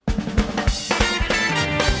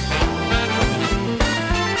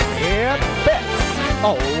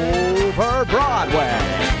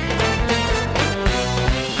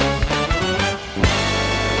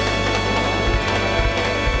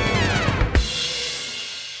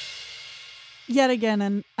Yet again,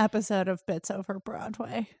 an episode of Bits Over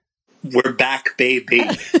Broadway. We're back, baby.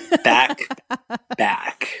 Back.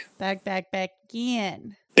 Back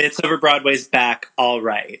again. Bits Over Broadway's back. All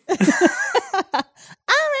right. All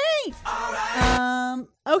right.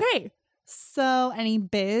 Okay. So, any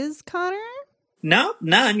biz, Connor? No,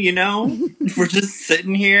 none. We're just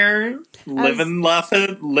sitting here, living,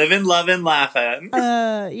 laughing. You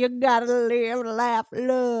gotta live, laugh,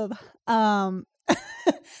 love.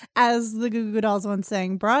 As the Goo Goo Dolls once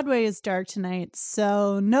sang, Broadway is dark tonight,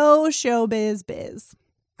 so no showbiz biz,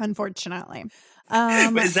 unfortunately.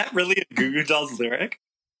 Is that really a Goo Goo Dolls lyric?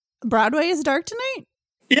 Broadway is dark tonight?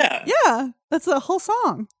 Yeah, that's the whole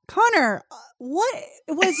song. Connor, what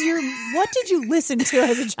did you listen to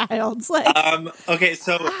as a child? Okay,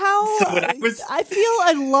 so when I feel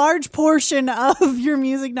a large portion of your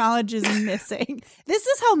music knowledge is missing. This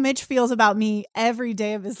is how Mitch feels about me every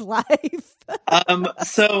day of his life.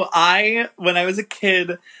 So when I was a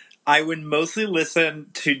kid, I would mostly listen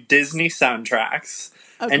to Disney soundtracks.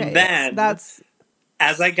 Okay, and then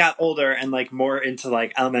as I got older and more into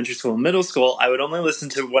elementary school and middle school, I would only listen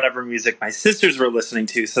to whatever music my sisters were listening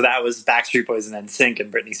to. So that was Backstreet Boys and NSYNC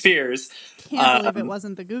and Britney Spears. Can't believe it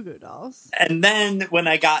wasn't the Goo Goo Dolls. And then when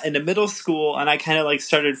I got into middle school and I kind of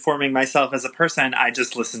started forming myself as a person, I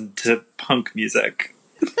just listened to punk music.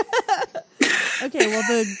 Okay, well,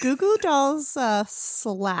 the Goo Goo Dolls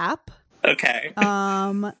slap. Okay.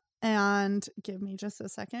 And give me just a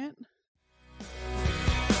second.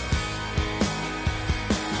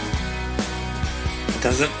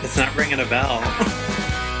 It's not ringing a bell.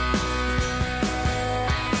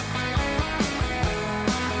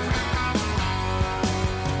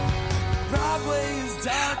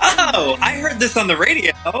 Oh, I heard this on the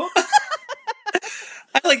radio.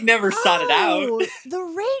 I never sought it out. The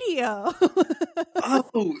radio.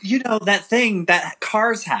 Oh, that thing that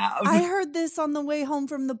cars have. I heard this on the way home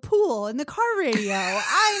from the pool in the car radio.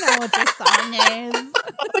 I know what this song is.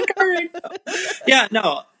 The car radio. Yeah,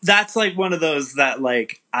 no, that's one of those that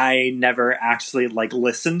I never actually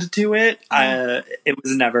listened to it. It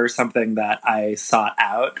was never something that I sought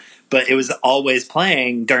out, but it was always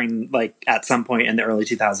playing during at some point in the early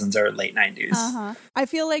 2000s or late 90s. I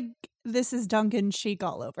feel like this is Duncan Sheik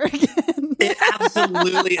all over again. It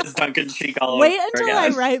absolutely is Duncan Sheik all over again. Wait until I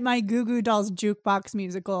write my Goo Goo Dolls jukebox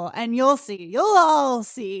musical, and you'll see. You'll all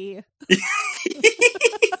see.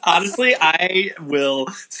 Honestly, I will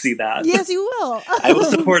see that. Yes, you will. I will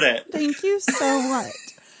support it. Thank you so much.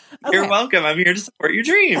 Okay. You're welcome. I'm here to support your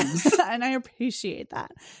dreams. And I appreciate that.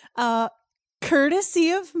 Courtesy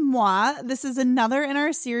of moi, this is another in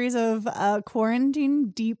our series of quarantine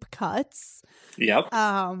deep cuts. Yep.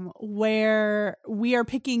 Where we are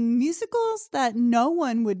picking musicals that no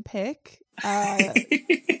one would pick.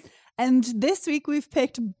 And this week we've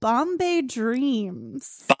picked Bombay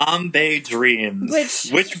Dreams. Bombay Dreams.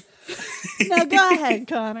 Which No, go ahead,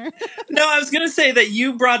 Connor. No, I was going to say that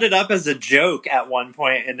you brought it up as a joke at one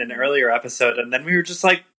point in an earlier episode, and then we were just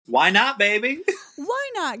like, why not, baby? Why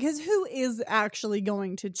not? Because who is actually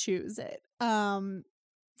going to choose it?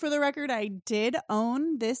 For the record, I did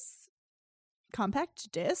own this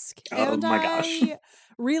compact disc. Oh and my gosh.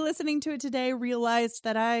 Re-listening to it today, realized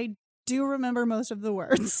that I do remember most of the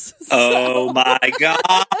words. Oh my God.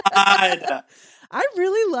 I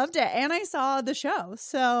really loved it, and I saw the show,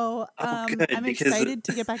 so I'm excited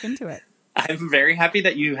to get back into it. I'm very happy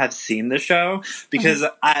that you have seen the show, because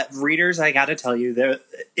readers, I gotta tell you, the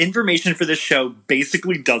information for this show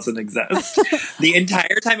basically doesn't exist. The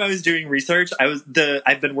entire time I was doing research,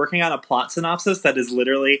 I've been working on a plot synopsis that is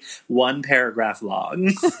literally one paragraph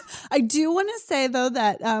long. I do want to say though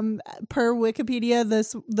that per Wikipedia,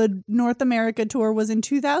 the North America tour was in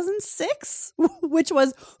 2006, which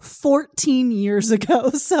was 14 years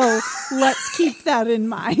ago. So let's keep that in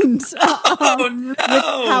mind. Oh no! With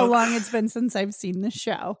how long it's been since I've seen the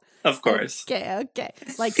show. Of course. Okay.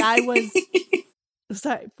 I was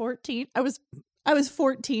 14. I was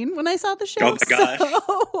 14 when I saw the show. Oh my gosh.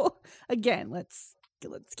 So, again, let's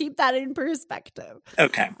keep that in perspective.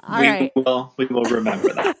 Okay. We will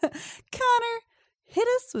remember that. Connor, hit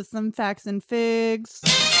us with some facts and figs.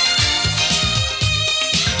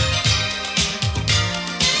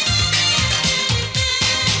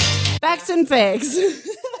 Facts and figs.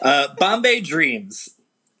 Bombay Dreams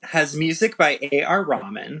has music by A.R.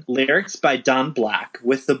 Rahman, lyrics by Don Black,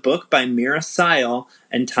 with the book by Mira Sile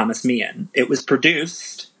and Thomas Meehan. It was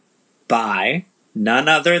produced by none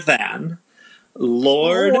other than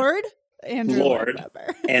Lord Andrew Lord Lloyd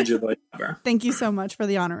Webber. Andrew Lloyd Webber. Thank you so much for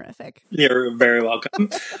the honorific. You're very welcome.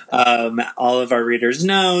 All of our readers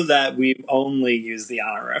know that we only use the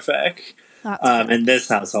honorific in this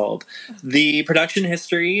household. The production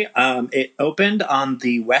history, it opened on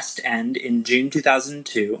the West End in June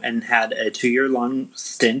 2002 and had a 2-year-long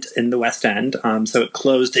stint in the West End. So it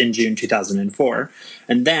closed in June 2004.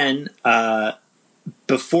 And then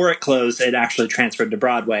before it closed, it actually transferred to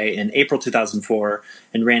Broadway in April 2004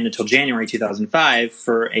 and ran until January 2005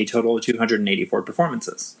 for a total of 284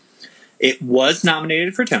 performances. It was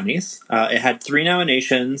nominated for Tonys. It had 3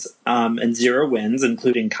 nominations and 0 wins,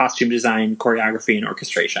 including costume design, choreography, and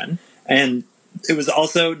orchestration. And it was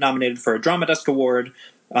also nominated for a Drama Desk Award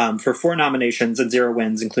for 4 nominations and 0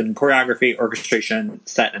 wins, including choreography, orchestration,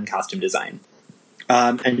 set, and costume design.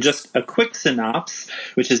 And just a quick synopsis,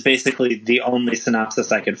 which is basically the only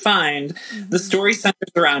synopsis I could find. The story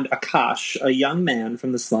centers around Akash, a young man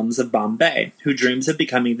from the slums of Bombay, who dreams of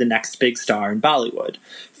becoming the next big star in Bollywood.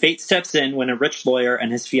 Fate steps in when a rich lawyer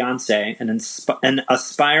and his fiancée, an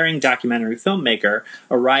aspiring documentary filmmaker,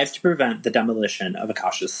 arrive to prevent the demolition of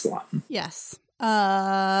Akash's slum. Yes.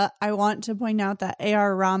 I want to point out that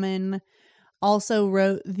A.R. Rahman also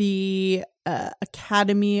wrote the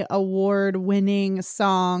Academy Award winning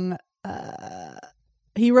song.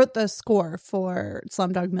 He wrote the score for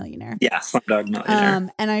Slumdog Millionaire. Yeah, Slumdog Millionaire.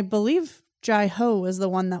 And I believe Jai Ho was the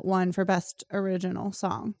one that won for Best Original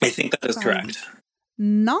Song. I think that is correct.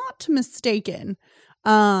 Not mistaken.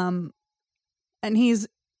 And he's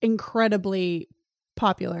incredibly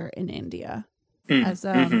popular in India as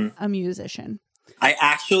a musician. I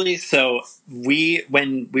actually,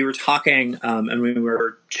 when we were talking and we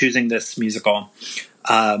were choosing this musical,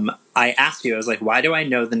 I asked you, I was like, why do I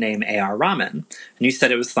know the name A.R. Rahman? And you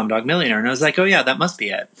said it was Slumdog Millionaire. And I was like, oh yeah, that must be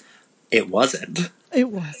it. It wasn't. It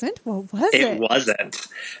wasn't? What was it? It wasn't.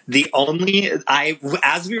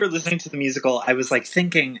 As we were listening to the musical, I was like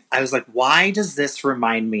thinking, why does this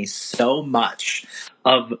remind me so much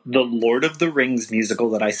of the Lord of the Rings musical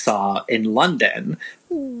that I saw in London?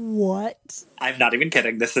 What? I'm not even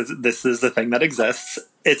kidding. This is the thing that exists.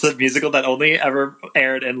 It's a musical that only ever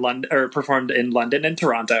aired in London or performed in London and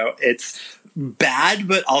Toronto. It's bad,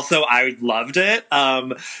 but also I loved it.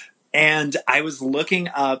 And I was looking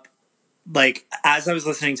up, like, as I was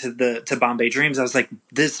listening to Bombay Dreams, I was like,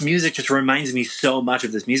 this music just reminds me so much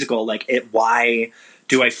of this musical. Like, why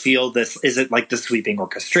do I feel this? Is it like the sweeping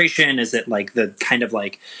orchestration? Is it like the kind of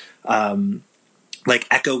like echoey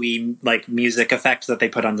like music effects that they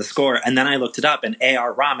put on the score? And then I looked it up, and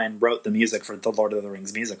A.R. Rahman wrote the music for the Lord of the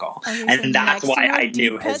Rings musical, and that's why I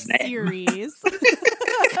knew his name. Series.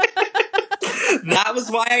 That was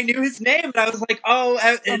why I knew his name, and I was like, "Oh,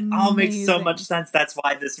 it all makes so much sense." That's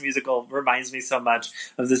why this musical reminds me so much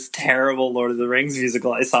of this terrible Lord of the Rings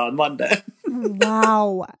musical I saw in London.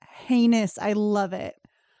 Wow, heinous! I love it.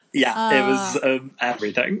 Yeah, it was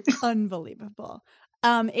everything. Unbelievable.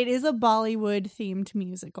 It is a Bollywood themed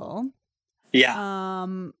musical. Yeah.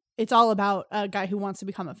 It's all about a guy who wants to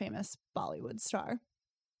become a famous Bollywood star.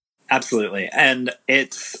 Absolutely, and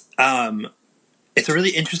it's really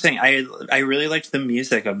interesting. I really liked the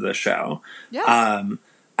music of the show. Yeah.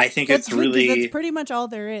 I think that's really that's pretty much all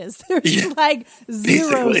there is. There's like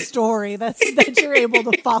zero story that you're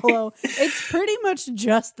able to follow. It's pretty much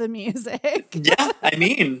just the music. Yeah, I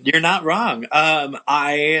mean, you're not wrong.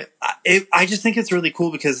 I just think it's really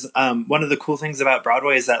cool because one of the cool things about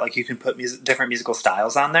Broadway is that like you can put different musical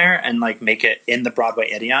styles on there and like make it in the Broadway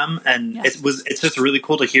idiom, and it's just really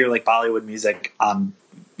cool to hear like Bollywood music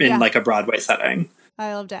in like a Broadway setting.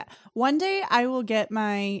 I loved it. One day I will get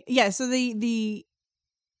so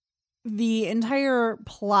the entire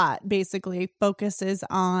plot basically focuses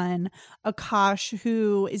on Akash,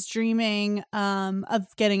 who is dreaming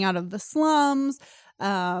of getting out of the slums,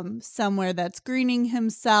 somewhere that's greening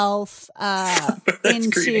himself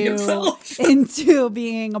into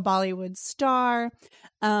being a Bollywood star.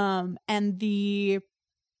 And the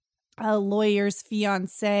lawyer's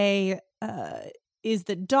fiancée is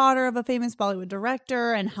the daughter of a famous Bollywood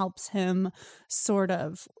director and helps him sort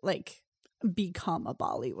of like become a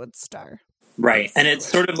Bollywood star. Right. Basically. And it's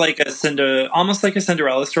sort of like almost like a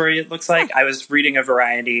Cinderella story, it looks like. I was reading a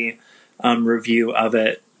Variety review of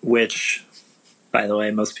it, which, by the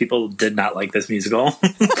way, most people did not like this musical.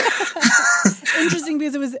 Interesting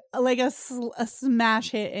because it was like a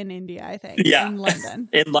smash hit in India, I think. Yeah. In London.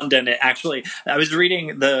 In London, it actually, I was reading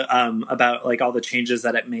about like all the changes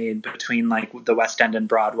that it made between like the West End and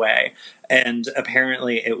Broadway. And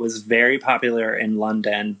apparently it was very popular in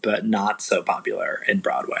London, but not so popular in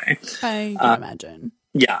Broadway. I can imagine.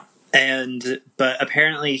 Yeah. But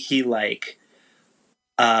apparently he like,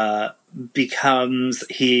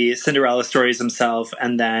 he Cinderella stories himself,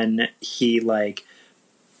 and then he like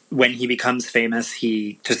when he becomes famous,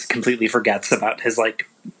 he just completely forgets about his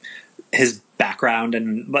background,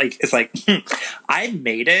 and like it's like I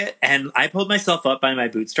made it and I pulled myself up by my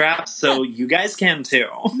bootstraps, so you guys can too.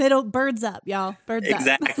 Middle birds up, y'all. Birds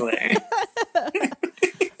exactly.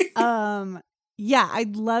 up. Yeah,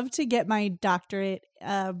 I'd love to get my doctorate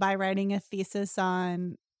by writing a thesis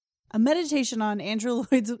on a meditation on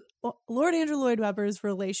Lord Andrew Lloyd Webber's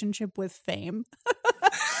relationship with fame.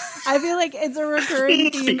 I feel like it's a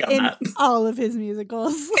recurring theme in all of his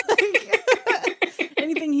musicals.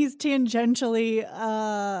 Anything he's tangentially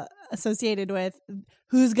associated with.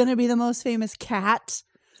 Who's going to be the most famous cat?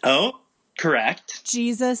 Oh, correct.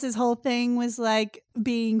 Jesus' whole thing was like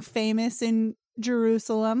being famous in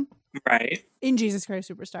Jerusalem. Right. In Jesus Christ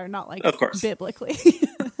Superstar, not like of course. biblically.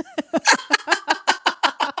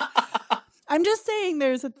 I'm just saying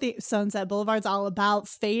there's a Sunset Boulevard's all about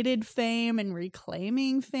faded fame and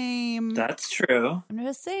reclaiming fame. That's true. I'm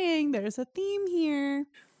just saying there's a theme here.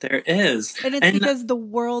 There is. And it's because the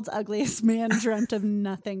world's ugliest man dreamt of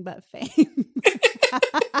nothing but fame.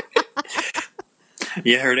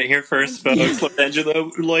 You heard it here first, folks. Lord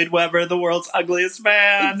Andrew Lloyd Webber, the world's ugliest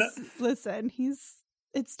man. Listen,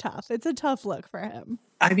 it's tough. It's a tough look for him.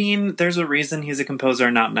 I mean, there's a reason he's a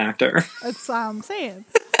composer, not an actor. That's what I'm saying.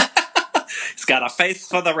 He's got a face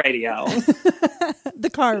for the radio. The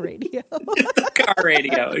car radio. The car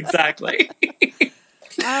radio, exactly.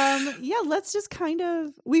 Yeah, let's just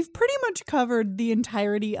we've pretty much covered the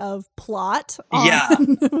entirety of plot. Yeah.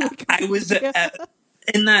 I was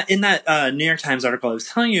in that New York Times article I was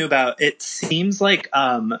telling you about, it seems like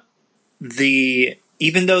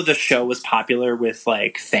even though the show was popular with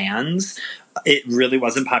like fans, it really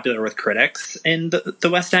wasn't popular with critics in the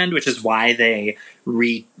West End, which is why they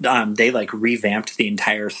revamped the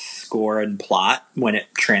entire score and plot when it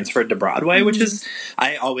transferred to Broadway, mm-hmm. which is,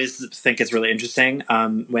 I always think it's really interesting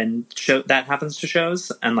when that happens to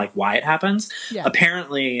shows and like why it happens. Yeah.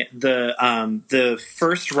 Apparently, the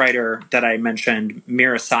first writer that I mentioned,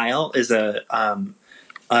 Meera Syal, is an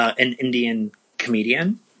Indian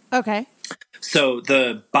comedian. Okay. So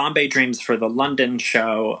the Bombay Dreams for the London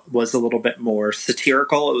show was a little bit more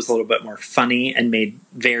satirical. It was a little bit more funny and made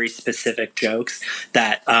very specific jokes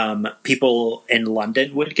that people in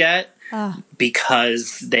London would get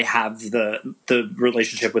because they have the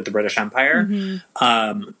relationship with the British Empire.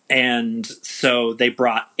 Mm-hmm. And so they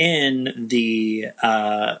brought in the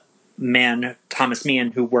man Thomas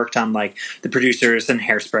Meehan, who worked on like The Producers and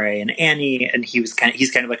Hairspray and Annie, and he's kind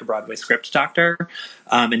of like a Broadway script doctor,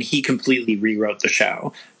 and he completely rewrote the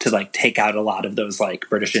show to like take out a lot of those like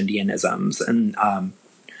British Indianisms and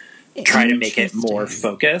try to make it more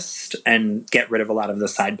focused and get rid of a lot of the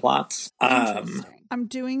side plots. I'm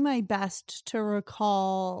doing my best to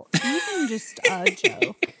recall even just a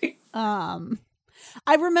joke. I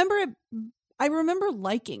remember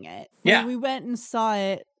liking it. Yeah, we went and saw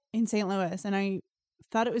it in St. Louis, and I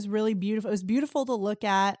thought it was really beautiful. It was beautiful to look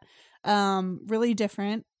at, really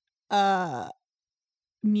different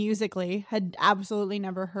musically. Had absolutely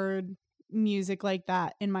never heard music like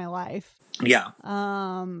that in my life. Yeah.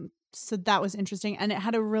 So that was interesting, and it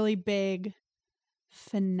had a really big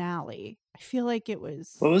finale. I feel like it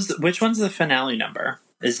was... Which one's the finale number?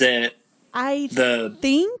 Is it... I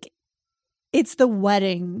think it's the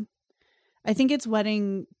wedding. I think it's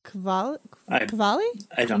Wedding Cavalli. I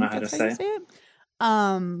don't know how to say it.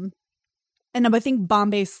 And I think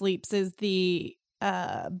Bombay Sleeps is the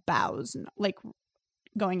bows, like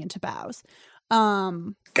going into bows.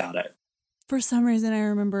 Got it. For some reason, I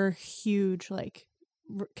remember huge like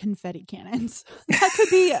confetti cannons. That could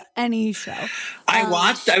be any show. I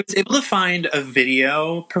was able to find a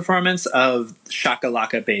video performance of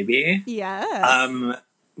Shakalaka Baby. Yes.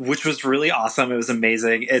 Which was really awesome. It was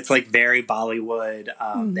amazing. It's like very Bollywood.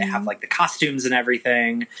 Mm-hmm. They have like the costumes and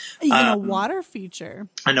everything. Even a water feature.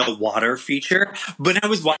 I know, a water feature. When I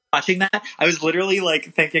was watching that, I was literally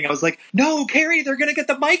like thinking, I was like, no, Carrie, they're going to get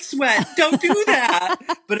the mics wet. Don't do that.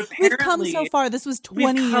 But apparently... We've come so far. This was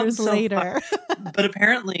 20 years later. But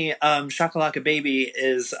apparently, Shakalaka Baby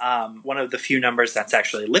is one of the few numbers that's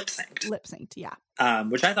actually lip-synced. Lip-synced, yeah.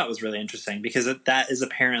 Which I thought was really interesting because that is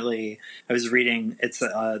apparently, I was reading,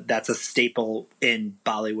 that's a staple in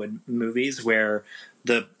Bollywood movies where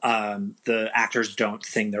the actors don't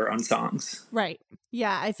sing their own songs. Right.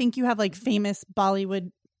 Yeah, I think you have like famous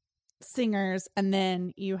Bollywood singers and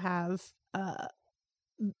then you have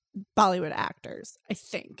Bollywood actors, I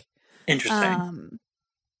think. Interesting.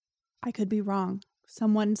 I could be wrong.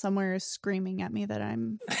 Someone somewhere is screaming at me that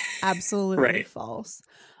I'm absolutely right. false.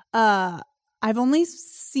 I've only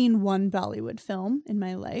seen one Bollywood film in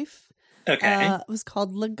my life. Okay. It was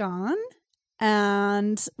called Lagan,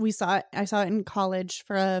 and I saw it in college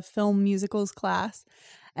for a film musicals class.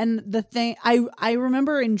 And the thing I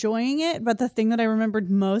remember enjoying it, but the thing that I remembered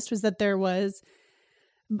most was that there was,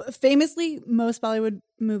 famously, most Bollywood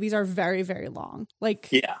movies are very, very long. Like,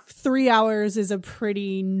 3 hours is a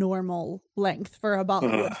pretty normal length for a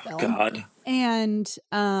Bollywood film. God. And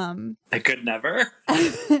I could never.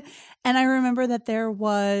 and I remember that there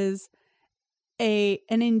was an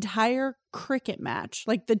entire cricket match.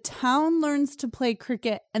 Like, the town learns to play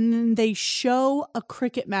cricket, and then they show a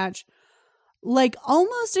cricket match, like,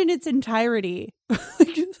 almost in its entirety. There's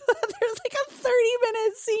like a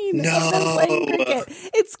 30-minute scene of them playing cricket.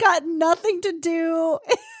 It's got nothing to do.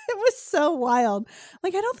 It was so wild.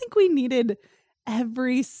 Like, I don't think we needed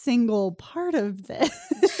every single part of this.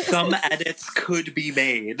 Some edits could be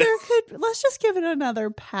made. Let's just give it another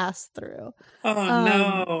pass through. Oh,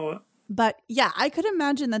 no. But yeah, I could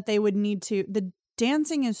imagine that they would need to. The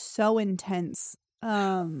dancing is so intense. We're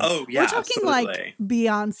talking absolutely. like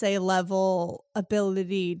Beyonce level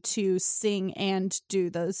ability to sing and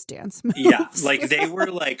do those dance moves. Yeah, like they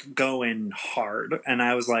were like going hard, and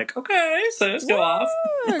I was like, okay, sis, go off.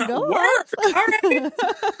 Go Work. off. All right.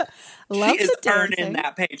 Love she is the earning dancing.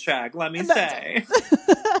 that paycheck, let me say.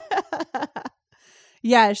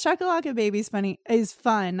 Yeah, Shakalaka Baby's is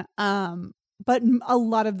fun. But a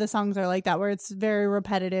lot of the songs are like that, where it's very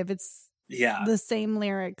repetitive. It's the same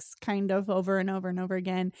lyrics kind of over and over and over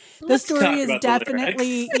again. The story is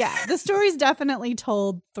definitely the story's definitely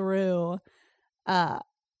told through the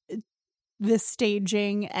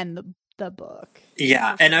staging and the book.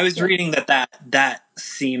 Yeah, and I was reading that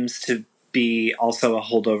seems to be also a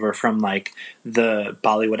holdover from like the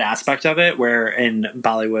Bollywood aspect of it, where in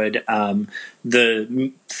Bollywood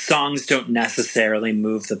the songs don't necessarily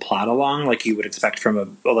move the plot along like you would expect from a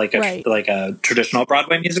traditional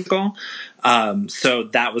Broadway musical. So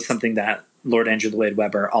that was something that Lord Andrew Lloyd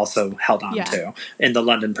Webber also held on to in the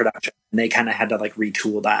London production. And they kind of had to like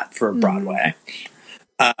retool that for Broadway.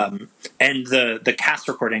 And the cast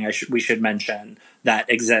recording we should mention that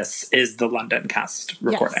exists is the London cast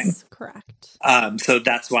recording. Yes, correct. So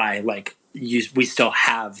that's why like we still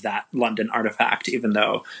have that London artifact, even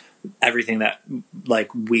though everything that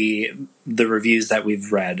like the reviews that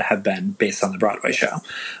we've read have been based on the Broadway show.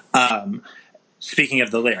 Speaking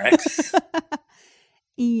of the lyrics,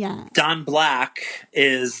 Don Black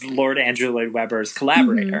is Lord Andrew Lloyd Webber's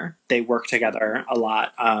collaborator. Mm-hmm. They work together a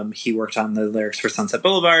lot. He worked on the lyrics for Sunset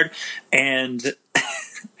Boulevard, and I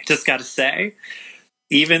just got to say,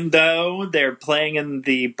 even though they're playing in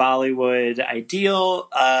the Bollywood ideal,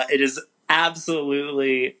 it is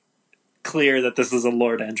absolutely clear that this is a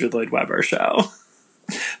Lord Andrew Lloyd Webber show.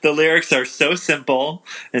 The lyrics are so simple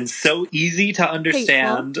and so easy to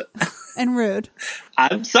understand. Hateful and rude.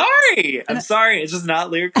 I'm sorry. It's just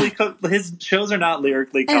not lyrically. His shows are not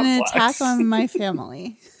lyrically complex. An attack on my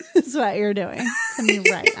family is what you're doing to me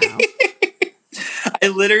right now. I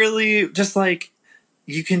literally just like,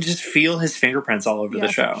 you can just feel his fingerprints all over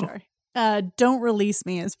the show. Sure. Don't Release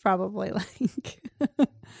Me is probably like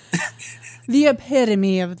the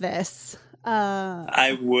epitome of this.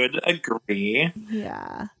 I would agree.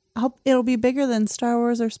 Yeah. I hope it'll be bigger than Star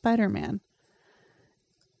Wars or Spider-Man.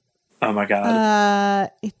 Oh my god.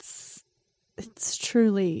 It's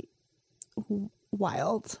truly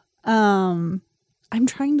wild. I'm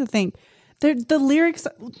trying to think. The lyrics,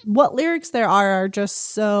 what lyrics there are just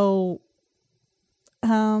so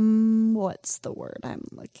what's the word I'm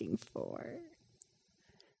looking for?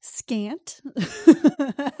 Scant.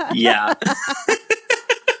 Yeah.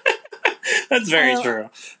 That's very true.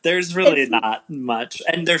 There's really not much,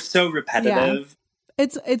 and they're so repetitive. Yeah.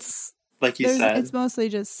 It's like you said. It's mostly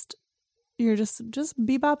just you're just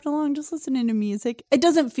bebopping along, just listening to music. It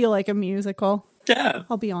doesn't feel like a musical. Yeah,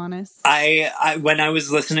 I'll be honest. I when I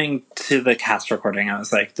was listening to the cast recording, I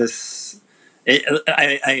was like, this.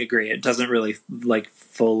 I agree. It doesn't really like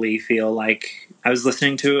fully feel like I was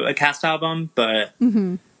listening to a cast album, but.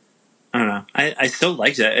 Mm-hmm. I don't know. I still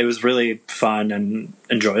liked it. It was really fun and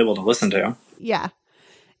enjoyable to listen to. Yeah.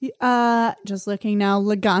 Just looking now,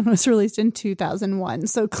 Lagan was released in 2001.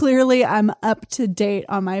 So clearly I'm up to date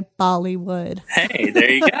on my Bollywood. Hey,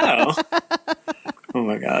 there you go. Oh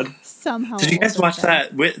my god. Somehow. Did you guys watch that?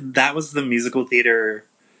 That was the musical theater.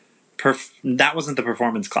 That wasn't the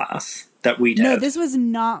performance class that we did. No, this was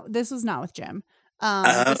not with Jim.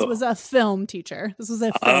 This was a film teacher. This was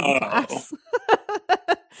a film class.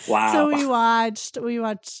 Wow. So we watched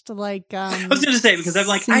like I was going to say, because I'm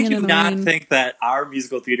like, I do not think that our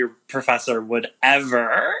musical theater professor would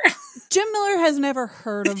ever Jim Miller has never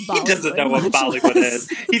heard of Bollywood. He doesn't know what Bollywood is.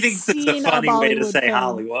 He thinks it's a funny way to say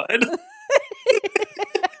Hollywood.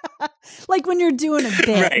 Like when you're doing a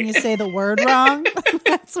bit and you say the word wrong.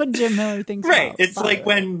 That's what Jim Miller thinks about It's Bollywood. like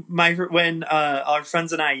when our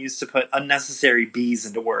friends and I used to put unnecessary B's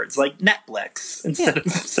into words, like Netflix, instead of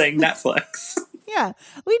saying Netflix. Yeah,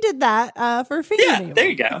 we did that for Fingernail. Yeah, there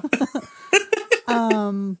you go.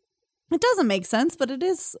 It doesn't make sense, but it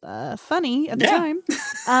is funny at the time.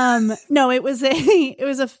 No, it was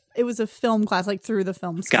a film class, like through the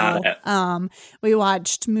film school. Got it. We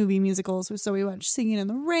watched movie musicals, so we watched Singing in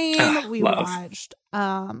the Rain. We watched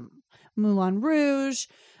Moulin Rouge.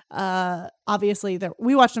 Obviously,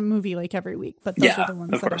 we watched a movie like every week, but those are the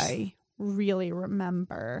ones that I really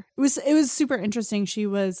remember. It was super interesting.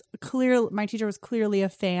 My teacher was clearly a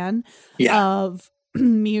fan of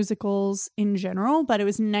musicals in general, but it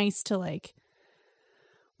was nice to like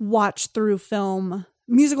watch through film.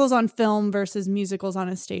 Musicals on film versus musicals on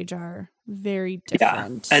a stage are very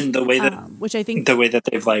different. Yeah. And the way that which I think the way that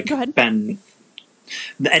they've like been,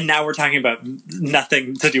 and now we're talking about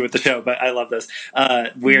nothing to do with the show, but I love this.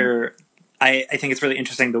 I think it's really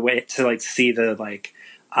interesting the way to like see the like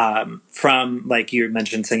from like you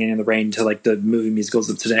mentioned Singing in the Rain to like the movie musicals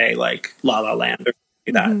of today, like La La Land or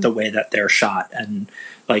that the way that they're shot and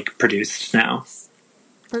like produced now.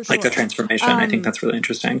 For sure. Like the transformation. I think that's really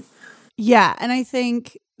interesting. Yeah, and I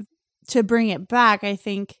think to bring it back, I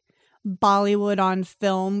think Bollywood on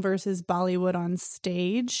film versus Bollywood on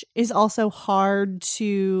stage is also hard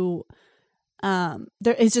to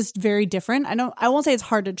it's just very different. I won't say it's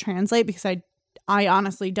hard to translate because I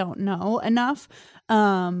honestly don't know enough.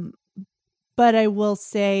 But I will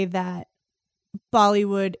say that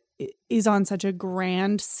Bollywood is on such a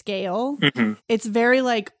grand scale. Mm-hmm. It's very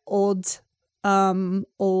like old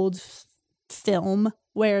film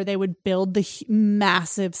where they would build the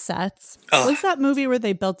massive sets. What was that movie where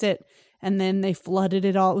they built it and then they flooded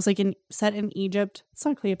it all? It was like set in Egypt. It's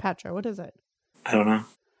not Cleopatra. What is it? I don't know.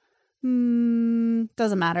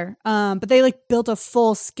 Doesn't matter. But they like built a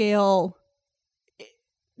full scale,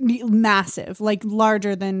 massive, like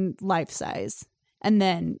larger than life size, and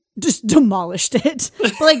then just demolished it.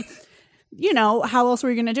 But like, you know, how else were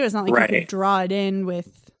you going to do it? It's not like you could draw it in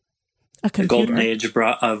with a computer. The golden age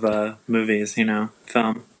of movies,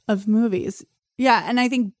 film. Of movies. Yeah, and I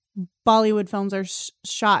think Bollywood films are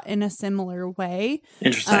shot in a similar way.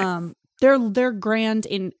 Interesting. They're grand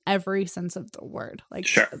in every sense of the word. Like,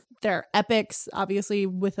 they're epics, obviously,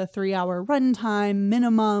 with a 3-hour runtime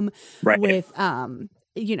minimum. Right. With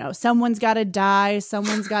someone's got to die,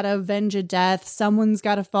 someone's got to avenge a death, someone's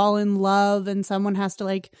got to fall in love, and someone has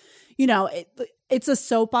to it's a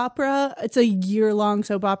soap opera. It's a year-long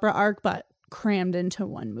soap opera arc, but crammed into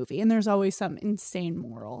one movie. And there's always some insane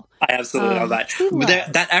moral. I absolutely love that.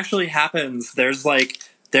 That actually happens. There's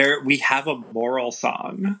we have a moral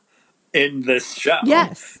song in this show.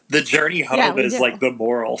 Yes. The Journey Home is like the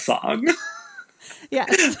moral song.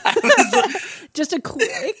 Yes. Just a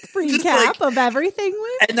quick recap of everything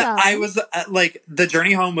we've done. I was The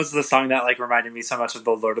Journey Home was the song that reminded me so much of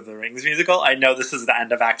the Lord of the Rings musical. I know this is the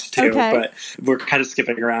end of Act 2, but we're kind of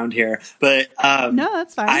skipping around here. But no,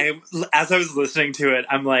 that's fine. As I was listening to it,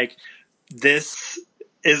 I'm like, this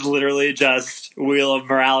is literally just Wheel of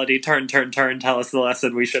Morality, turn, tell us the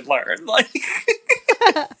lesson we should learn.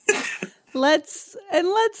 Let's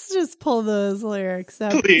just pull those lyrics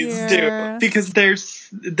up. Please here. do, because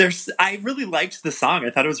there's. I really liked the song.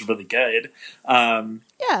 I thought it was really good.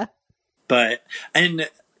 Yeah. But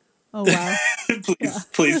oh wow!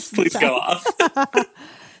 please go off.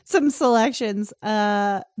 Some selections.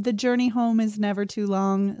 The journey home is never too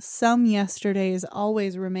long. Some yesterdays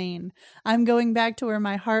always remain. I'm going back to where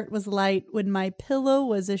my heart was light. When my pillow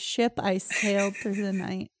was a ship, I sailed through the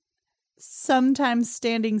night. Sometimes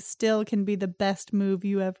standing still can be the best move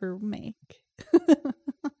you ever make.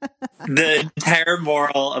 The entire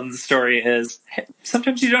moral of the story is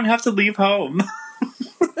sometimes you don't have to leave home.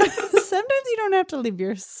 Sometimes you don't have to leave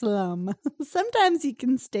your slum. Sometimes you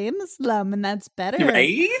can stay in the slum, and that's better.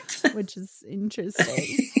 Right? Which is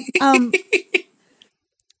interesting.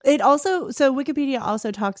 Wikipedia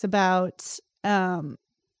also talks about that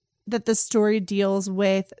the story deals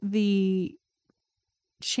with the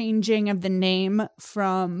changing of the name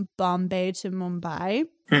from Bombay to Mumbai.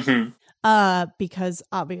 Mm-hmm. Because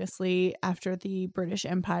obviously after the British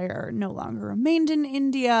Empire no longer remained in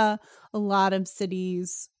India, a lot of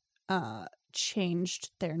cities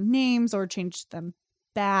changed their names or changed them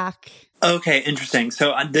back. Okay, interesting.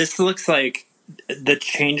 So this looks like the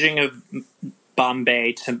changing of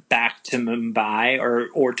Bombay back to Mumbai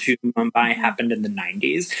or to Mumbai happened in the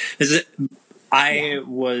 90s. I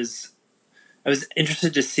was I was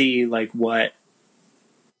interested to see like what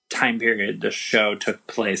time period the show took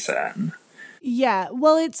place in. Yeah,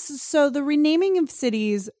 well, it's so the renaming of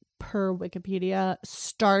cities per Wikipedia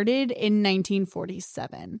started in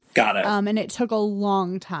 1947. Got it. And it took a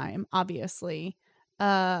long time, obviously.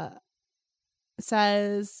 It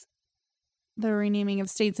says the renaming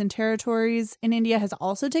of states and territories in India has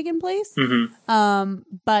also taken place.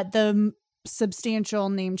 But the substantial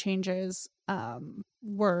name changes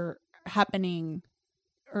were happening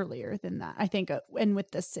earlier than that, I think, and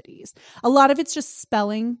with the cities. A lot of it's just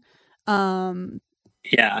spelling.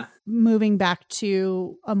 Moving back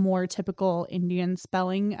to a more typical Indian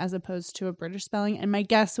spelling as opposed to a British spelling. And my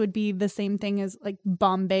guess would be the same thing as like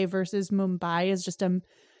Bombay versus Mumbai is just a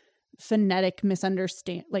phonetic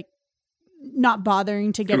misunderstand, like not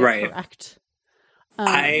bothering to get it correct.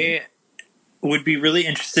 I would be really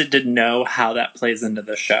interested to know how that plays into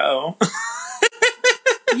the show.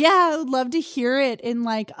 Yeah, I would love to hear it in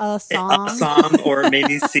like a song. Or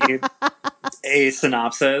maybe see a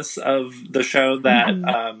synopsis of the show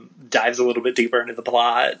that dives a little bit deeper into the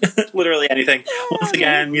plot. Literally anything. Yeah. Once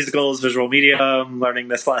again, musicals, visual medium, learning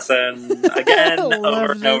this lesson again,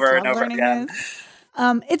 over and over and over again.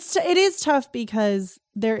 It is tough because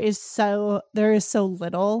there is so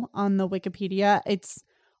little on the Wikipedia. It's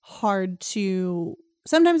hard to.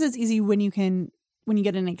 Sometimes it's easy when you get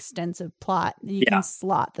an extensive plot, you can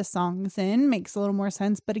slot the songs in, makes a little more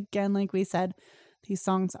sense. But again, like we said, these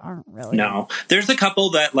songs aren't really. No, there's a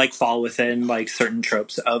couple that like fall within like certain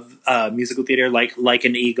tropes of musical theater, like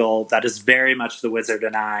an eagle. That is very much the Wizard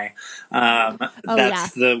and I.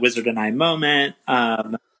 That's the Wizard and I moment.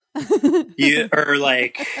 You or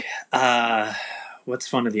like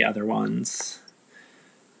what's one of the other ones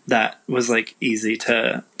that was like easy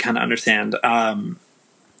to kind of understand?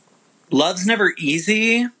 Love's Never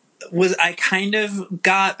Easy was I kind of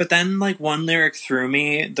got, but then like one lyric threw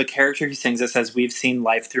me. The character who sings it says, "We've seen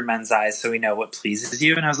life through men's eyes, so we know what pleases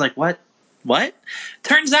you." And I was like, what?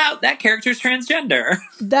 Turns out that character's transgender.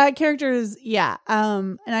 That character is,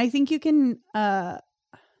 and I think you can, why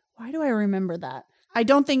do I remember that? I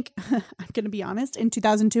don't think, I'm going to be honest, in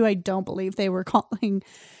 2002, I don't believe they were calling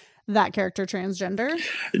that character transgender.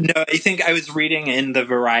 No, I think I was reading in the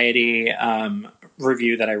Variety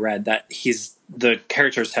review that I read that the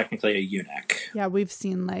character is technically a eunuch. Yeah, we've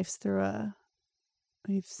seen life through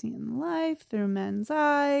men's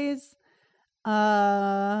eyes.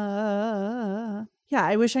 Yeah,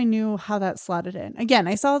 I wish I knew how that slotted in. Again,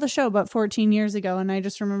 I saw the show about 14 years ago, and I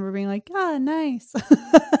just remember being like, nice.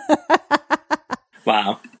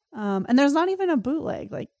 Wow. And there's not even a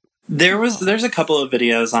bootleg. Like there's a couple of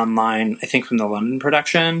videos online, I think from the London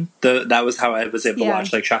production. That was how I was able to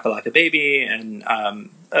watch like Shakalaka Baby, and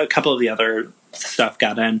a couple of the other stuff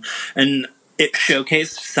got in, and it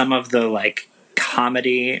showcased some of the like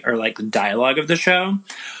comedy or like dialogue of the show.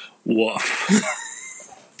 Woof.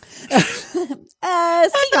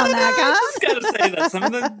 Speak on that, guy. I just gotta say that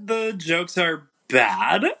some of the jokes are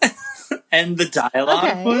bad, and the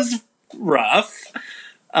dialogue was rough.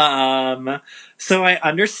 So I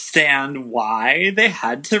understand why they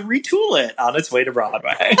had to retool it on its way to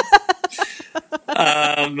Broadway.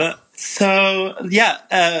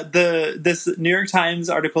 This New York Times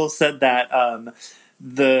article said that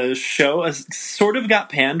the show sort of got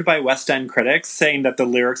panned by West End critics, saying that the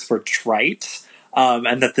lyrics were trite,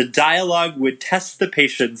 and that the dialogue would test the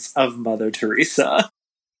patience of Mother Teresa.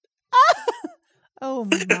 Oh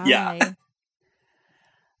my! Yeah.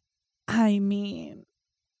 I mean.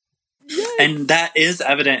 And that is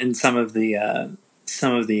evident in some of the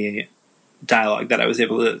dialogue that I was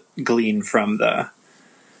able to glean from the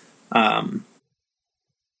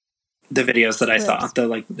videos that I saw, the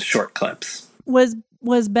like short clips. Was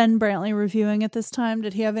Ben Brantley reviewing at this time?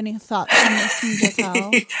 Did he have any thoughts on this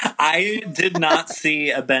musical? I did not see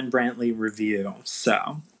a Ben Brantley review,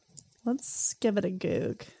 so let's give it a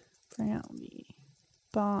goog. Brantley,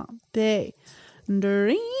 Bombay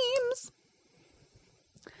Dreams.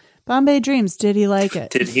 Bombay Dreams. Did he like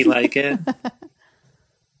it? Did he like it?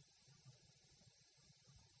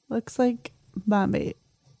 Looks like Bombay.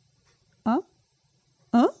 Huh?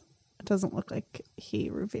 It doesn't look like he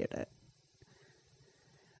reviewed it.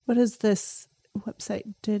 What is this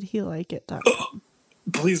website? Did he like it?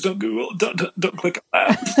 Please don't Google. Don't click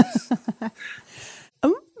on that.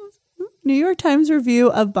 New York Times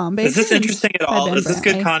review of Bombay. Is this interesting at all? Is this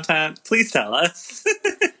good content? Please tell us.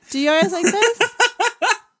 Do you guys like this?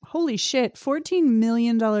 Holy shit! $14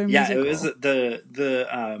 million musical. Yeah, it was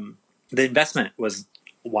the investment was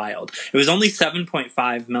wild. It was only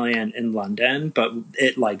 $7.5 million in London, but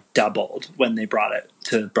it like doubled when they brought it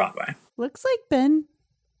to Broadway. Looks like Ben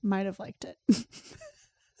might have liked it.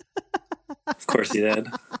 Of course he did.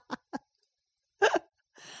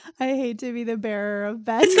 I hate to be the bearer of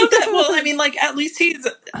bad It's not that, news. well, I mean, like, at least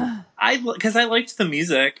because I liked the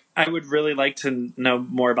music. I would really like to know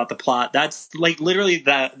more about the plot. That's, like, literally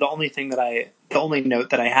the only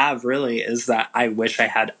note that I have, really, is that I wish I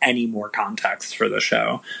had any more context for the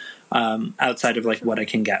show, outside of, like, what I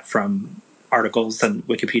can get from articles and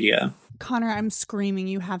Wikipedia. Connor, I'm screaming.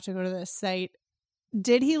 You have to go to this site.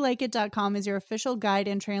 DidHeLikeIt.com is your official guide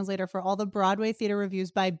and translator for all the Broadway theater reviews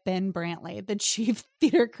by Ben Brantley, the chief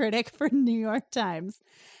theater critic for New York Times.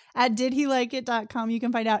 At DidHeLikeIt.com, you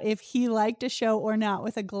can find out if he liked a show or not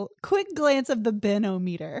with a quick glance of the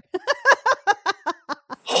Ben-o-meter.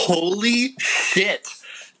 Holy shit!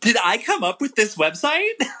 Did I come up with this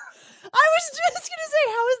website? I was just going to say,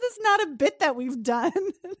 how is this not a bit that we've done?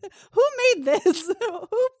 Who made this? Who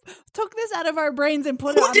took this out of our brains and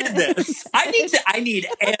put it on? Who did this? I need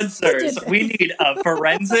answers. We need a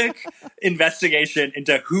forensic investigation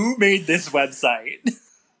into who made this website.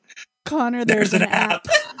 Connor, there's an app.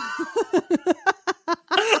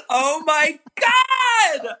 Oh my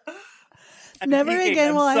God! Never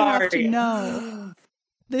again will I have to know.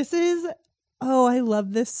 This is... Oh, I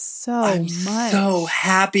love this so much. I'm so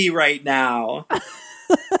happy right now.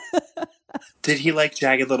 Did he like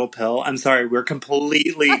Jagged Little Pill? I'm sorry, we're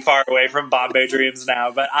completely far away from Bombay Dreams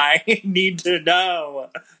now, but I need to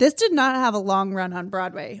know. This did not have a long run on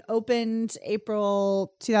Broadway. Opened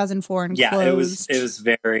April 2004 and closed it was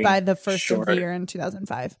very by the first short. of the year in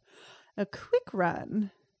 2005. A quick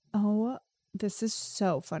run. Oh, this is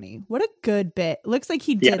so funny. What a good bit. Looks like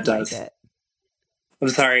he did like it. I'm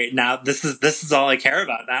sorry. Now this is all I care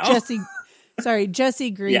about now. Jesse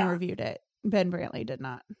Green reviewed it. Ben Brantley did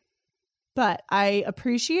not. But I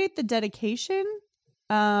appreciate the dedication.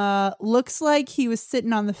 Looks like he was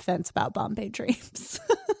sitting on the fence about Bombay Dreams.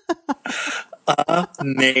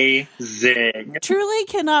 Amazing. Truly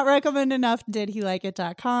cannot recommend enough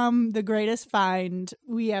DidHeLikeIt.com. The greatest find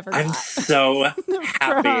we ever got. I'm so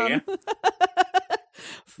happy.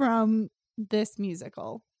 from this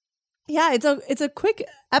musical. Yeah, it's a quick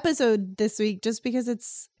episode this week just because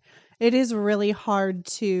it is really hard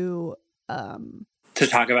to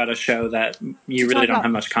talk about a show that you really don't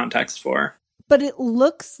have much context for. But it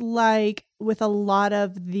looks like with a lot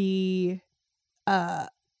of the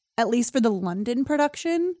at least for the London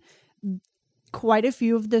production, quite a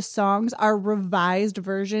few of the songs are revised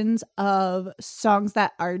versions of songs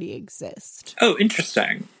that already exist. Oh,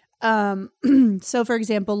 interesting. So for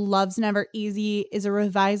example, Love's Never Easy is a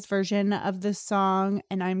revised version of this song,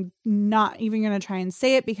 and I'm not even going to try and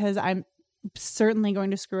say it because I'm certainly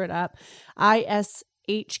going to screw it up. ISHQBINA,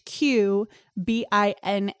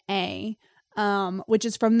 which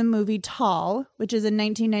is from the movie Tall, which is a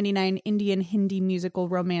 1999 Indian Hindi musical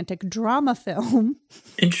romantic drama film.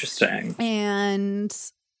 Interesting. And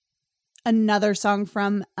another song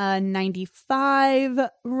from a 95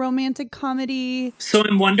 romantic comedy. So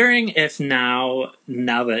I'm wondering if now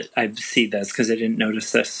that I see this, because I didn't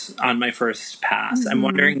notice this on my first pass, I'm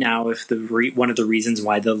wondering now if one of the reasons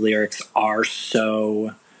why the lyrics are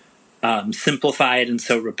so simplified and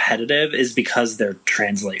so repetitive is because they're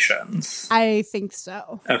translations. I think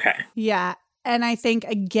so. Okay. Yeah. And I think,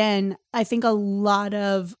 again,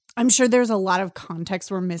 I'm sure there's a lot of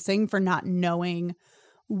context we're missing for not knowing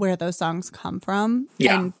where those songs come from,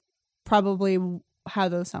 and probably how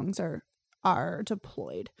those songs are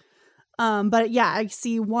deployed. But yeah, I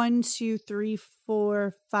see 1, 2, 3,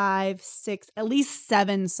 4, 5, 6, at least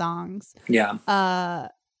 7 songs. Yeah.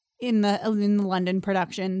 In the London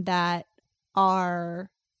production that are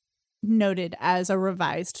noted as a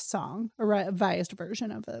revised song, a revised version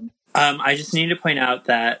of them. I just need to point out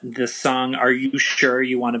that the song "Are You Sure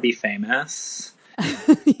You Want to Be Famous?"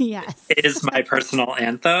 Yes, is my personal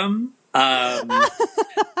anthem.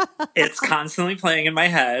 It's constantly playing in my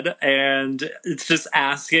head, and it's just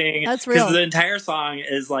asking. That's real. Because the entire song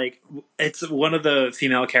is like, it's one of the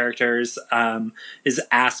female characters is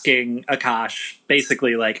asking Akash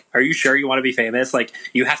basically like, "Are you sure you want to be famous? Like,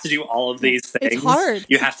 you have to do all of these things. It's hard.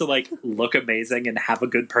 You have to like look amazing and have a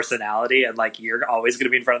good personality, and like you're always going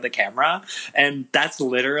to be in front of the camera." And that's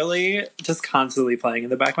literally just constantly playing in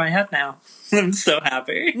the back of my head now. I'm so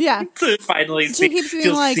happy. Yeah. To finally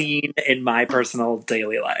feel like, seen in my personal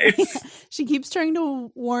daily life. She keeps trying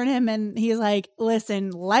to warn him, and he's like,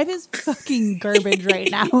 "Listen, life is fucking garbage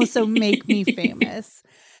right now, so make me famous."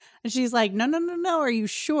 And she's like, No, are you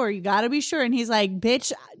sure? You gotta be sure. And he's like,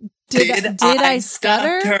 "Bitch, did I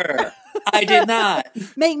stutter? I did not."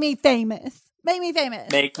 Make me famous. Make me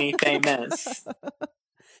famous. Make me famous.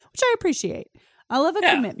 Which I appreciate. I love a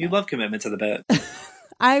commitment. You love commitment to the bit.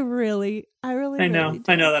 I really I know. really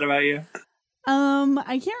do. I know that about you.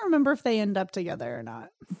 I can't remember if they end up together or not.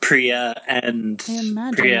 Priya and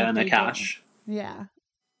Akash. Yeah.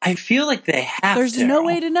 I feel like they have There's to. no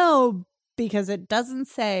way to know because it doesn't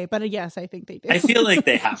say, but yes, I think they do. I feel like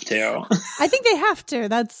they have to. I think they have to.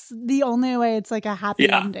 That's the only way it's like a happy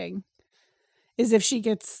ending. Is if she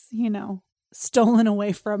gets, stolen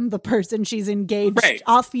away from the person she's engaged,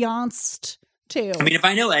 affianced to. I mean, if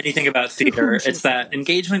I know anything about theater, it's that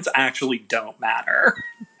engagements actually don't matter.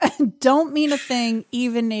 Don't mean a thing,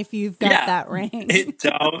 even if you've got that ring. It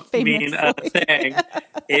don't mean a thing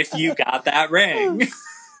if you got that ring.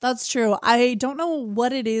 That's true. I don't know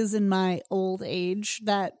what it is in my old age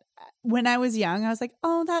that when I was young, I was like,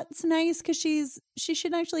 oh, that's nice because she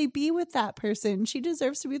should actually be with that person. She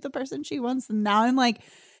deserves to be with the person she wants. And now I'm like,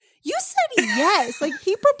 you said yes. Like,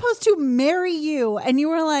 he proposed to marry you. And you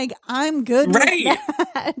were like, I'm good with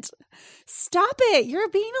that. Stop it. You're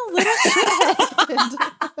being a little shithead.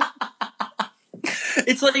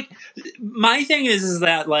 It's like, my thing is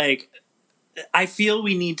that, like, I feel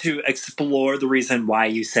we need to explore the reason why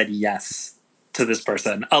you said yes to this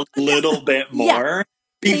person a little bit more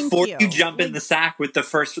before you jump in the sack with the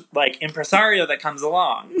first, like, impresario that comes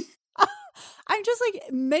along. I'm just, like,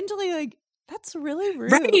 mentally, like, that's really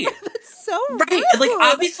rude. Right. That's so rude. Right. Like,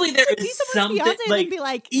 obviously there is something,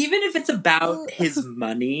 like, even if it's about his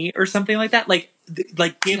money or something like that, like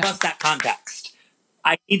give us that context.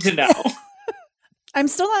 I need to know. I'm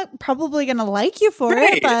still not probably going to like you for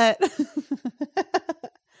it, but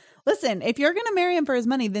listen, if you're going to marry him for his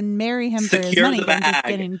money, then marry him for his money. Then just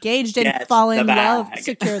get engaged and fall in love.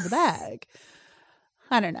 Secure the bag.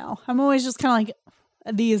 I don't know. I'm always just kind of like,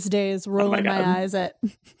 these days, rolling my eyes at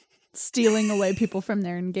stealing away people from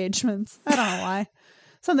their engagements. I don't know why.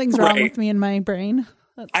 Something's wrong with me in my brain.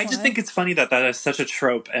 I just think it's funny that is such a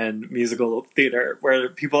trope in musical theater where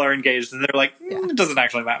people are engaged and they're like, it doesn't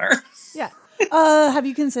actually matter. Yeah. Have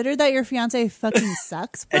you considered that your fiance fucking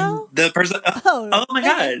sucks, bro? And the person, oh my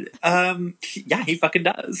God. Yeah, he fucking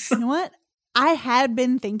does. You know what? I had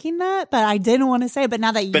been thinking that, but I didn't want to say it. But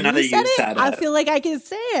now that you said it, I feel like I can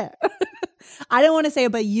say it. I don't want to say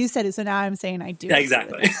it, but you said it, so now I'm saying I do.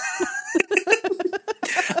 Exactly.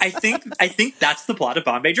 I think that's the plot of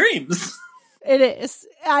Bombay Dreams. It is.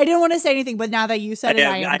 I didn't want to say anything, but now that you said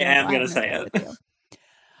I am going to say it.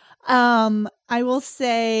 I will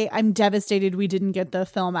say I'm devastated we didn't get the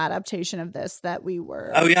film adaptation of this that we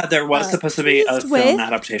were. Oh yeah, there was supposed to be a film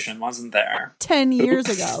adaptation, wasn't there? 10 years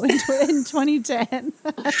ago in 2010.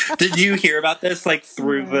 Did you hear about this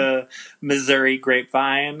through the Missouri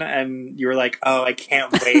grapevine and you were like, oh, I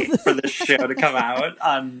can't wait for this show to come out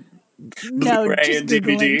on Blu-ray and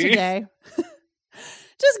DVD? Today.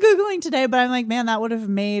 Just Googling today, but I'm like, man, that would have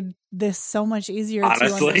made this so much easier to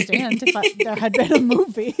understand if there had been a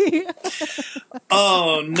movie.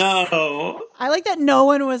 Oh, no. I like that no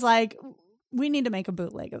one was like, we need to make a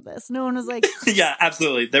bootleg of this. No one was like... Yeah,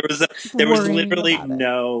 absolutely. There was literally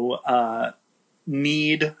no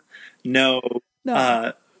need, no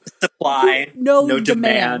supply, no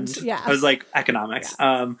demand. Yeah. I was like, economics.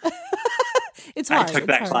 Yeah. It's hard. I took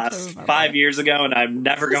that class 5 years ago, and I'm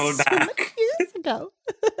never going back. Years ago.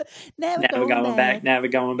 Never going back.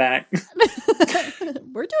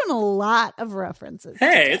 We're doing a lot of references. Hey,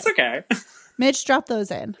 today. It's okay. Mitch, drop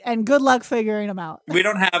those in, and good luck figuring them out. We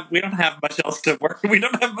don't have much else to work. We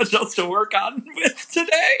don't have much else to work on with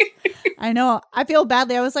today. I know. I feel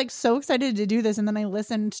badly. I was so excited to do this, and then I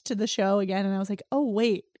listened to the show again, and I was like, oh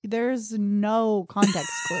wait. There's no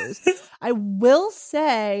context clues. I will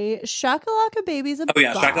say Shakalaka Baby's a bop.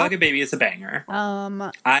 Shakalaka Baby is a banger.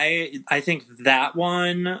 I think that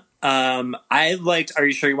one I liked Are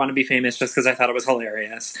You Sure You Want to Be Famous just because I thought it was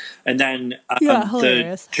hilarious. And then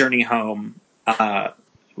the Journey Home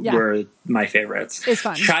were my favorites. It's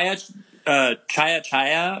fun. Chaya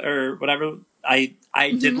or whatever. I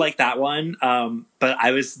did like that one, but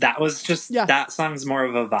that song's more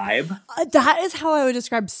of a vibe. That is how I would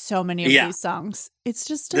describe so many of these songs. It's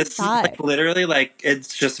just a vibe. Literally,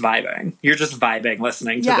 it's just vibing. You're just vibing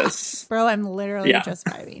listening to this. Bro, I'm literally just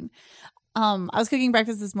vibing. I was cooking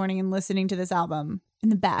breakfast this morning and listening to this album in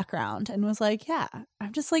the background and was like, yeah,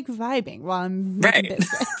 I'm just vibing while I'm making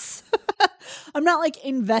biscuits. I'm not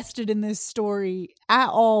invested in this story at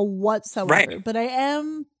all whatsoever, but I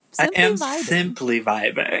am simply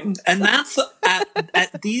vibing. And that's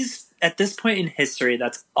at this point in history,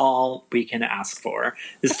 that's all we can ask for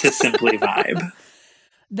is to simply vibe.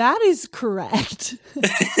 That is correct.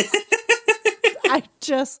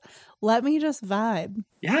 Let me just vibe.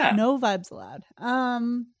 Yeah. No vibes allowed.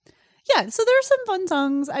 So there's some fun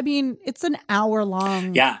songs. I mean, it's an hour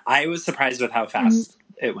long. Yeah, I was surprised with how fast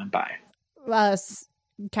it went by.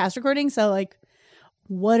 Cast recording. So like,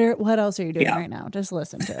 what else are you doing right now? Just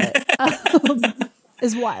listen to it.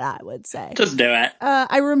 Is what I would say. Just do it.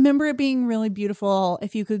 I remember it being really beautiful.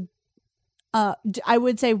 If you could, I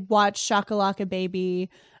would say watch Shakalaka Baby,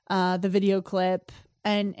 the video clip,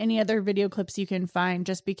 and any other video clips you can find,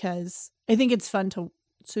 just because I think it's fun to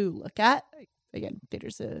look at. Again,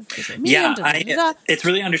 theater's a medium. It's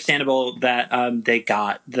really understandable that they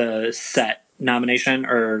got the set nomination,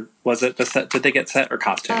 or was it the set? Did they get set or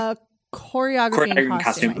costume? Choreography and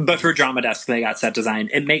costume. But for Drama Desk, they got set design.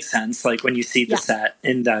 It makes sense. Like when you see the set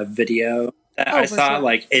in the video that I saw,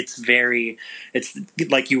 like it's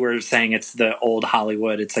like you were saying, it's the old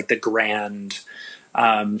Hollywood. It's like the grand,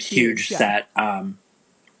 huge set. And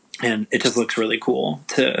it just looks really cool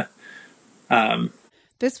to,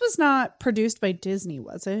 this was not produced by Disney,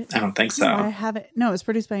 was it? I don't think so. I have it. No, it was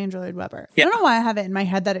produced by Andrew Lloyd Webber. Yeah. I don't know why I have it in my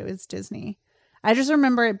head that it was Disney. I just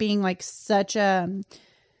remember it being like such a...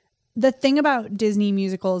 The thing about Disney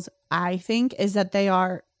musicals, I think, is that they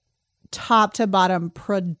are top to bottom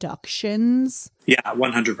productions. Yeah,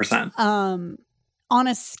 100%. On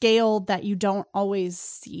a scale that you don't always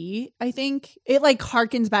see, I think. It like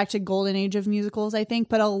harkens back to golden age of musicals, I think,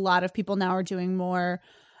 but a lot of people now are doing more,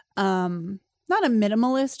 not a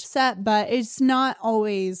minimalist set, but it's not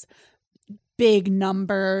always big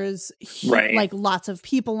numbers, like lots of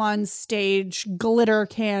people on stage, glitter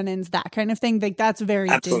cannons, that kind of thing. Like that's very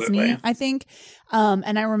Disney, I think.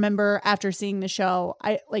 And I remember after seeing the show,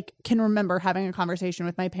 I like can remember having a conversation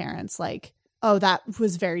with my parents, like, oh, that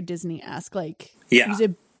was very Disney-esque. Like, it was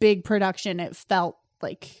a big production. It felt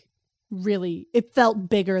like it felt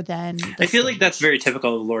bigger than I feel like that's very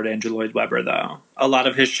typical of Lord Andrew Lloyd Webber, though. A lot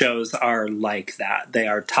of his shows are like that. They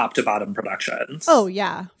are top to bottom productions. Oh,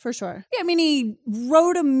 yeah, for sure. Yeah, I mean, he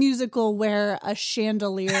wrote a musical where a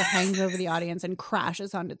chandelier hangs over the audience and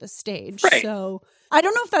crashes onto the stage. Right. So I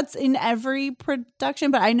don't know if that's in every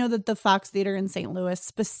production, but I know that the Fox Theater in St. Louis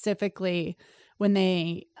specifically, when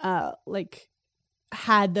they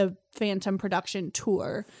had the Phantom production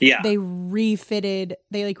tour, they redesigned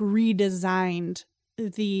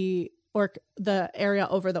the area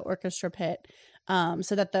over the orchestra pit,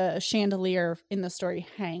 so that the chandelier in the story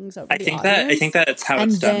hangs over the audience. I think that's how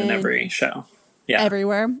it's done in every show. Yeah,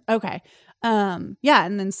 everywhere. Okay, and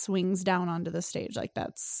then swings down onto the stage. Like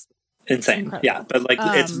that's insane. Incredible. Yeah, but like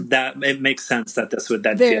it makes sense that this would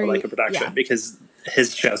then feel like a production because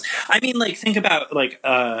his shows. I mean, like think about like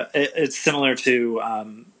it's similar to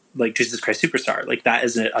like Jesus Christ Superstar. Like that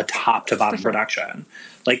is a top to bottom production.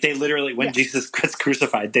 Like they literally, when Jesus gets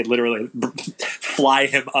crucified, they literally fly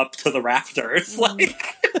him up to the rafters. Like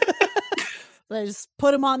they just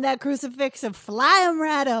put him on that crucifix and fly him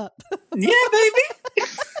right up. Yeah, baby.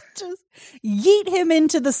 Just yeet him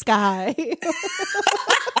into the sky.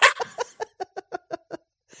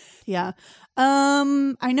 Yeah.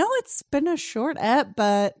 I know it's been a short ep,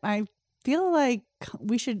 but I feel like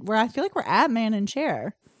I feel like we're at Man and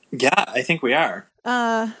Chair. Yeah, I think we are.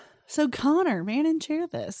 So Connor, Man and Chair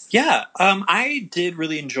this. Yeah, I did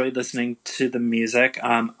really enjoy listening to the music.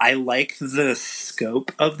 I like the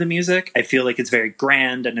scope of the music. I feel like it's very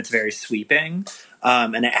grand and it's very sweeping.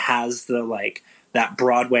 And it has the like that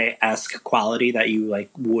Broadway-esque quality that you like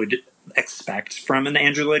would expect from an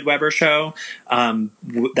Andrew Lloyd Webber show,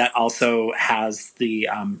 that also has the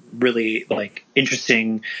really like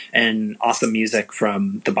interesting and awesome music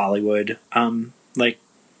from the Bollywood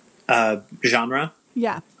genre.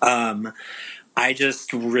 Yeah. I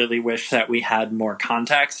just really wish that we had more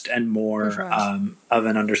context and more of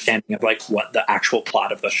an understanding of like what the actual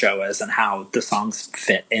plot of the show is and how the songs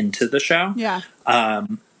fit into the show. Yeah.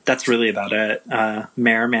 That's really about it.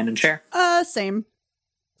 Mayor, Man and Chair. Same.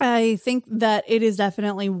 I think that it is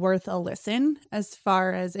definitely worth a listen, as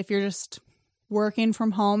far as if you're just working from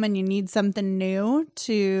home and you need something new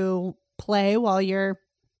to play while you're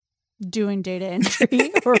doing data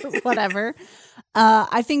entry or whatever.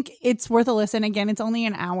 I think it's worth a listen. Again, it's only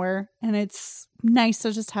an hour and it's nice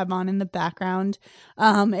to just have on in the background.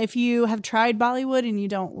 If you have tried Bollywood and you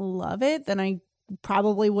don't love it, then I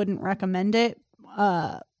probably wouldn't recommend it.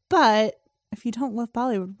 But if you don't love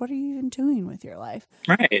Bollywood, what are you even doing with your life?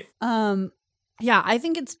 Right. Yeah, I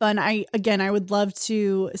think it's fun. I would love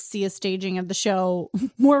to see a staging of the show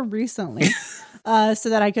more recently, so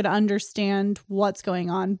that I could understand what's going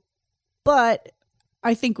on. But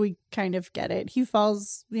I think we kind of get it. He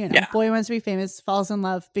falls, boy wants to be famous, falls in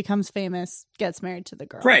love, becomes famous, gets married to the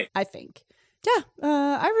girl. Right. I think. Yeah,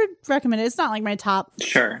 I would recommend it. It's not like my top,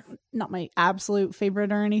 not my absolute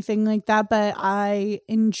favorite or anything like that, but I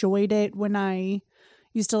enjoyed it when I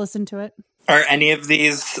used to listen to it. Are any of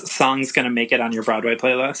these songs going to make it on your Broadway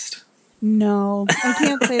playlist? No, I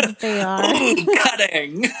can't say that they are. Ooh,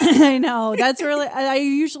 cutting. I know. That's really, I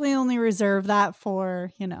usually only reserve that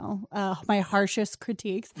for, my harshest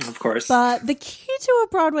critiques. Of course. But the key to a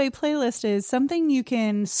Broadway playlist is something you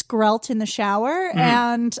can skrelt in the shower.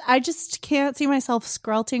 And I just can't see myself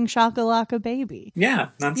skrelting Shakalaka Baby. Yeah,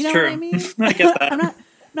 that's you know true. What I mean? I get that. I'm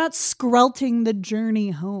not skrelting The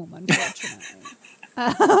Journey Home, unfortunately.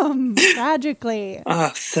 Tragically.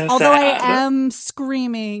 So although sad. I am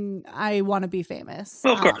screaming, I want to be famous.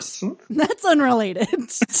 Well, of course. That's unrelated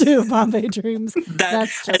to Bombay Dreams.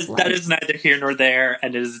 That is neither here nor there,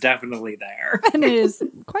 and it is definitely there. And it is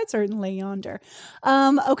quite certainly yonder.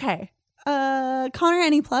 Okay. Connor,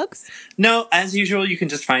 any plugs? No, as usual, you can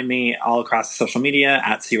just find me all across social media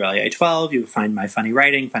at CRelia12. You can find my funny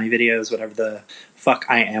writing, funny videos, whatever the fuck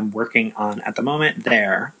I am working on at the moment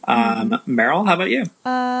there. Meryl, how about you?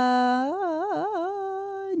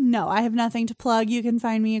 No, I have nothing to plug. You can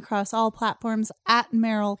find me across all platforms at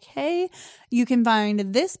Meryl K. You can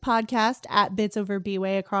find this podcast at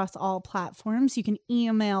bitsoverbway across all platforms. You can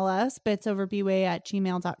email us,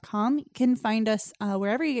 bitsoverbway@gmail.com. You can find us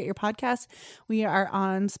wherever you get your podcasts. We are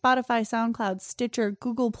on Spotify, SoundCloud, Stitcher,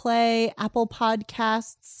 Google Play, Apple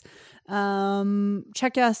Podcasts.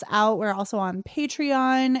 Check us out. We're also on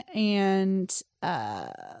Patreon, and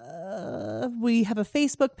we have a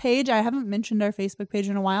Facebook page. I haven't mentioned our Facebook page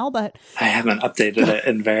in a while, but I haven't updated it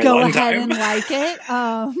in a very long time. Go ahead and like it.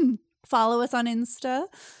 Follow us on Insta.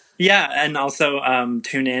 Yeah, and also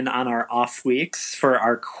tune in on our off weeks for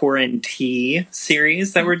our Quarantine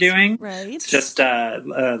series that we're doing. Right. It's just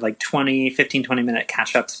like 20-minute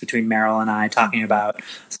catch-ups between Meryl and I talking about a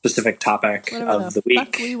specific topic of the week.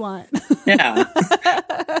 Fuck we want. Yeah.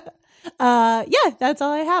 Yeah, that's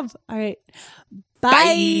all I have. All right.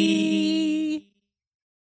 Bye.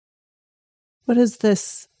 What is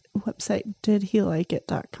this website?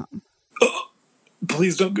 Didhelikeit.com.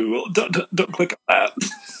 Please don't Google. Don't click on that.